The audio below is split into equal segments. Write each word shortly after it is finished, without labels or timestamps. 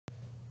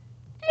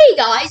Hey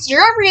guys,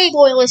 your everyday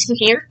boy listening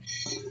here,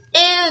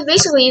 and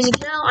basically as you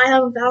can tell, I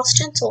have a Valve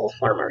stencil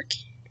watermark.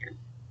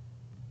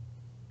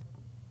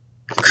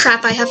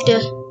 Crap, I have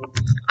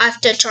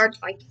to charge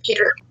my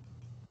computer.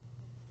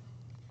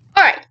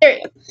 Alright, there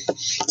you go.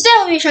 Today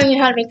I'll be showing you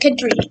how to make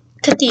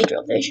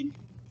Cathedral vision.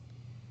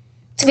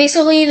 So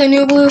basically the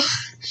new blue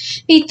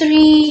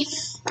V3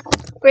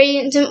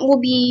 gradient will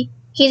be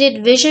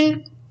heated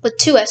vision with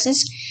 2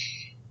 S's,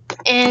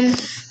 and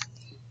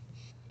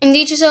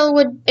each cell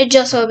would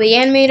adjust so it will be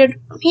animated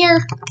from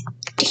here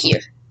to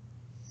here.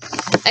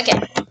 Okay,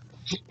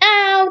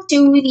 now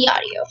do the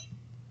audio.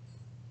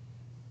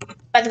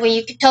 By the way,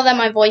 you can tell that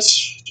my voice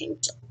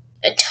changed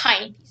a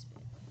tiny piece.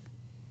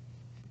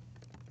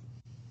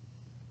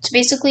 So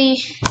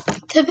basically,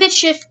 the pitch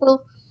shift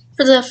will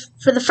for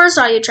the first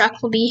audio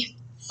track will be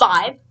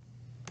 5,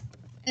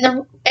 and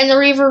the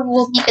reverb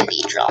will be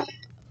Cathedral.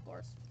 Of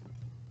course,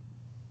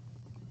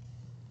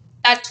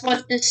 that's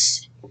what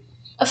this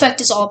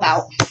effect is all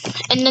about.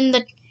 And then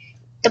the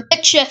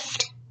pitch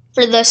shift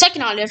for the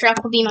second audio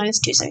track will be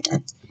 -2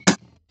 seconds.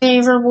 The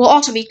reverb will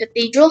also be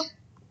Cathedral.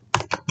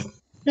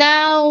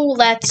 Now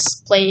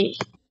let's play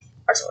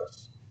our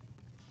source.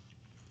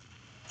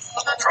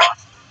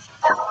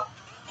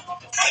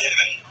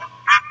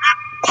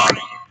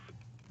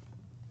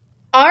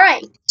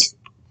 Alright.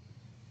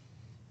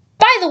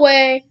 By the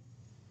way,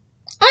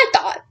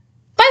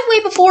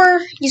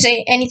 before you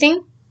say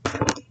anything,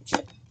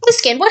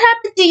 Skin, what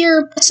happened to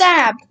your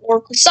Pasab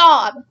or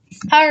Pasab,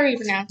 however you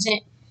pronounce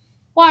it,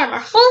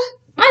 watermark? Well,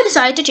 I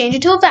decided to change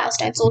it to a Valve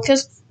stencil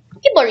because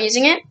people are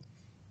using it.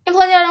 And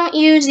plus, I don't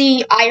use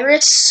the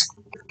iris.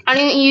 I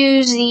don't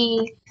use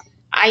the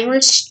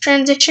iris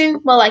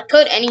transition. Well, I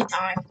could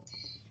anytime.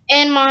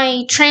 And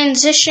my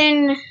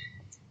transition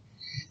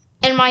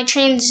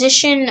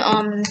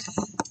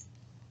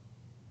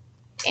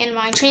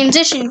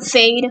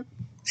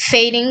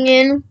fading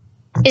in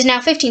is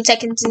now 15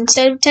 seconds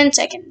instead of 10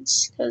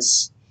 seconds.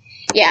 Because,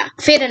 yeah,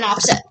 fade and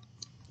offset.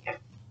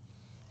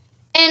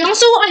 And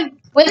also, I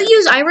will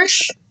use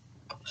iris.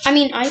 Like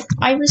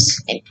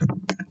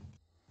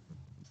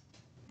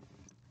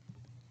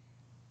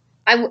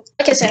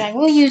I said, I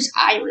will use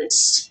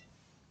iris.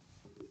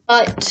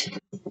 But,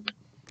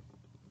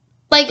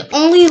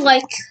 only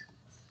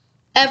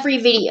every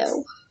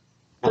video.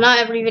 Well, not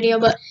every video,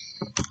 but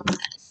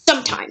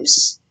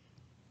sometimes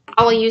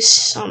I will use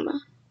some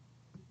of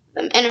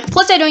them. And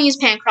plus, I don't use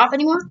pan crop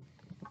anymore,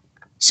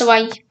 so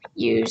I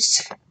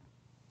use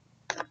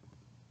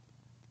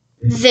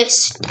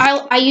this.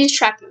 I use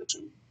track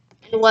motion,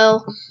 and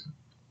well,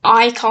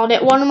 I called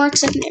it watermark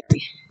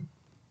secondary.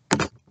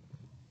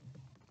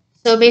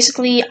 So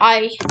basically,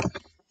 I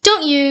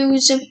don't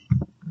use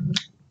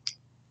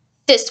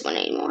this one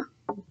anymore.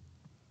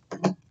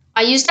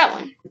 I use that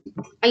one.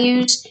 I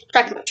use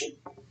track motion.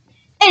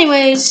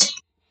 Anyways,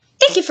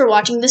 thank you for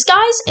watching this,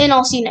 guys, and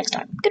I'll see you next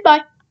time.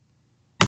 Goodbye.